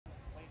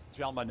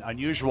Gentlemen,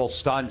 unusual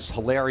stunts,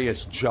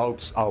 hilarious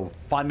jokes, a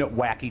fun,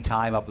 wacky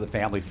time up at the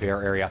Family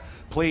Fair area.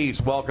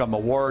 Please welcome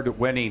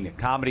award-winning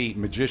comedy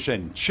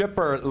magician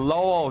Chipper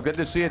Lowell. Good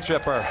to see you,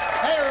 Chipper.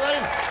 Hey, everybody.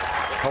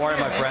 How are you,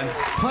 my friend?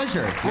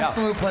 Pleasure. Yeah.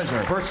 Absolute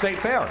pleasure. First state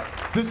fair.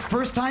 This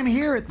first time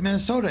here at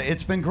Minnesota.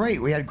 It's been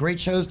great. We had great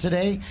shows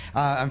today.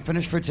 I'm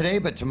finished for today,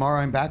 but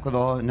tomorrow I'm back with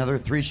another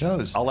 3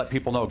 shows. I'll let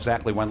people know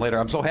exactly when later.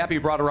 I'm so happy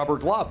you brought a rubber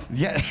glove.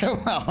 Yeah,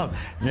 well,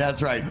 yeah,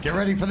 that's right. Get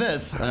ready for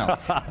this.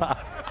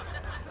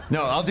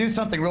 No, I'll do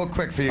something real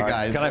quick for you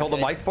guys. Can I hold the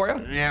mic for you?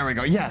 There we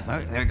go. Yes. There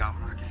we go.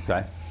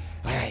 Okay.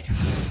 All right.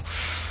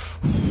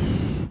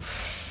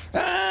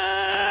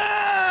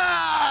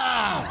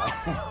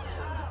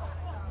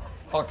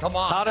 Oh, come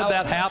on. How did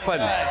that happen?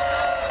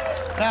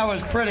 That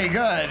was pretty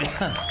good.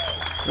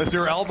 Is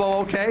your elbow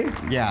okay?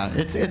 Yeah,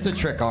 it's a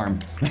trick arm.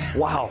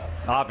 Wow,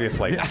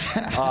 obviously.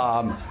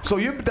 So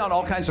you've done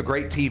all kinds of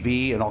great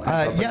TV and all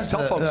kinds of stuff. Yes,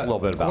 Tell folks a little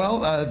bit about it.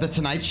 Well, The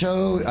Tonight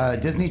Show,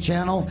 Disney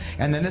Channel,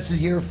 and then this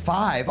is year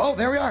 5. Oh,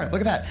 there we are.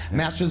 Look at that.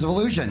 Masters of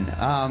Illusion.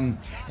 And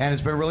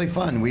it's been really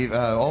fun. We've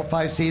all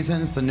 5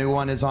 seasons. The new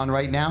one is on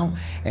right now.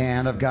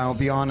 And I'll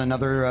be on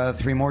another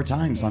 3 more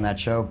times on that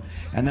show.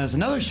 And there's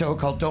another show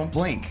called Don't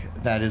Blink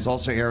that is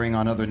also airing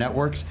on other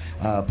networks,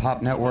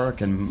 Pop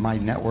Network and My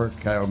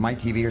Network, or My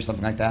TV or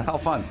something like that. How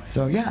fun.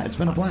 So, yeah, it's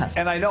been a blast.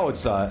 And I know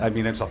it's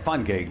a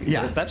fun gig.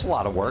 Yeah. That's a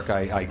lot of work.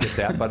 I get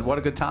that. But what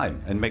a good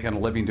time. And making a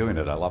living doing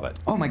it. I love it.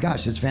 Oh, my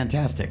gosh, it's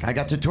fantastic. I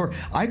got to tour.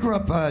 I grew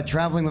up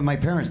traveling with my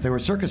parents. They were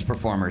circus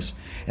performers.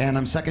 And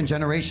I'm second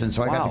generation,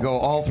 so I got to go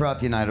all throughout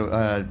the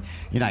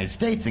United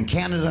States and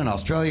Canada and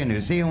Australia,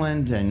 New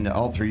Zealand, and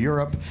all through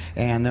Europe.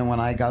 And then when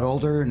I got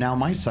older, now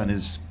my son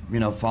is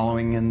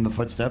following in the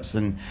footsteps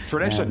and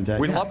tradition.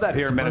 We love that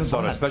here in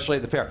Minnesota, blast. especially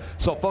at the fair.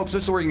 So, folks,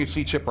 this is where you can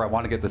see Chipper. I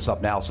want to get this up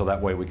now so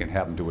that way we can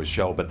have him do his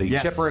show. But the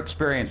Chipper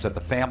Experience at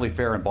the Family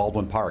Fair in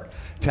Baldwin Park,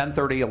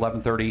 10:30,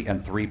 11:30,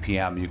 and 3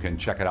 p.m. You can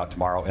check it out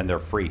tomorrow, and they're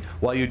free.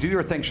 While you do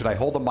your thing, should I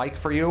hold the mic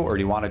for you, or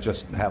do you want to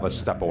just have us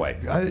step away?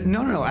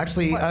 No.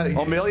 Actually,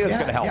 Amelia's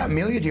going to help. Yeah,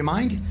 Amelia, do you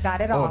mind? Not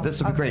at all. Oh, this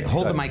would be great.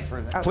 Hold the mic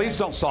for that. Okay. Please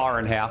don't saw her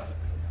in half.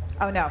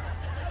 Oh, no.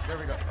 There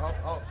we go.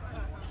 Oh.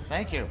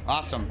 Thank you.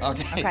 Awesome.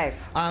 Okay.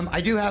 I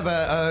do have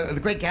The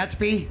Great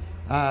Gatsby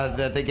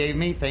that they gave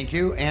me. Thank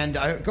you. And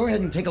go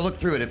ahead and take a look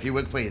through it, if you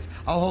would, please.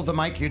 I'll hold the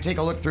mic. You take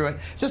a look through it,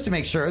 just to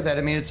make sure that,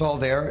 it's all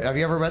there. Have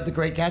you ever read The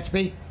Great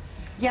Gatsby?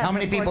 Yes. How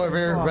many people have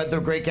ever read The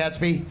Great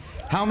Gatsby?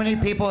 How many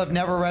people have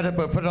never read it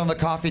but put it on the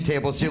coffee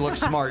table so you look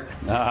smart?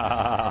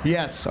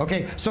 Yes.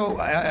 Okay.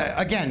 So,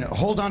 again,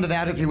 hold on to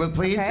that, if you would,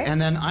 please. Okay.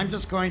 And then I'm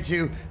just going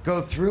to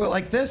go through it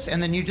like this,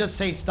 and then you just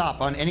say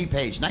stop on any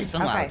page. Nice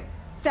and loud. Okay.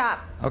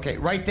 Stop. Okay,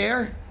 right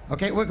there.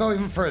 Okay, we'll go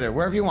even further,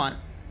 wherever you want.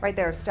 Right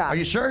there. Stop. Are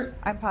you sure?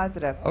 I'm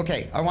positive.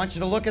 Okay, I want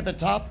you to look at the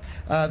top,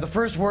 the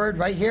first word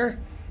right here.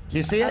 Do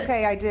you see it?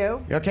 Okay, I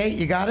do. Okay,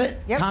 you got it?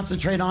 Yep.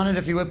 Concentrate on it,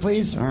 if you would,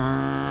 please.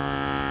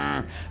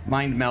 Mind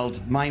meld.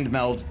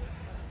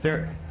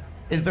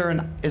 Is there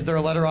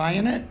a letter I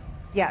in it?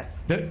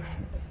 Yes.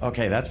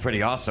 Okay, that's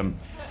pretty awesome.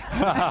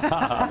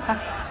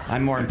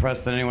 I'm more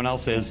impressed than anyone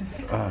else is.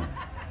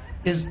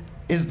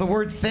 Is the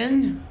word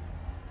thin?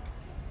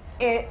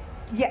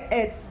 Yeah,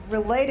 it's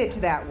related to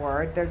that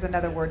word. There's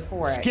another word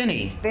for it.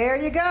 Skinny. There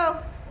you go.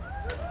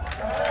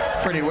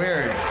 Pretty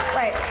weird.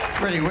 Right.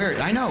 Pretty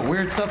weird. I know,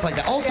 weird stuff like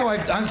that. Also,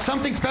 I'm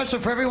something special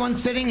for everyone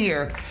sitting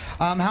here.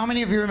 How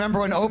many of you remember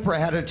when Oprah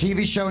had a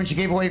TV show and she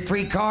gave away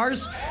free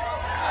cars?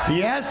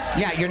 Yes?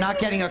 Yeah, you're not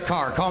getting a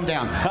car. Calm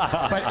down.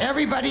 But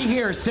everybody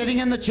here sitting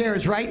in the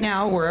chairs right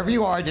now, wherever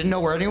you are, I didn't know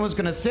where anyone was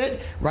going to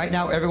sit. Right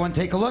now, everyone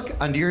take a look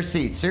under your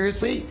seats.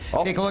 Seriously?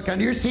 Oh. Take a look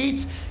under your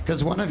seats,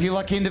 because one of you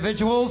lucky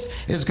individuals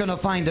is going to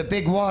find a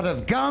big wad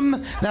of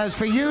gum that is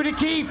for you to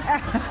keep.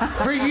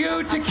 For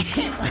you to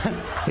keep.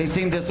 They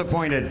seem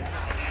disappointed.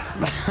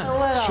 A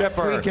little.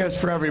 Chipper. Free gifts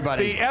for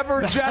everybody. The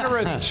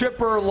ever-generous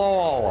Chipper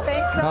Lowell.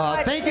 Thanks so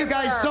much. Thank you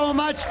guys so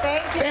much.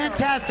 Thank you.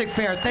 Fantastic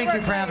fair. Thank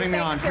you for having me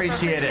on.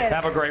 Thanks, Chipper. Appreciate it.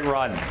 Have a great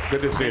run.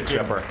 Good to see you,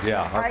 Chipper.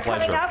 Yeah, All right,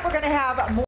 pleasure. coming up, we're going to have more.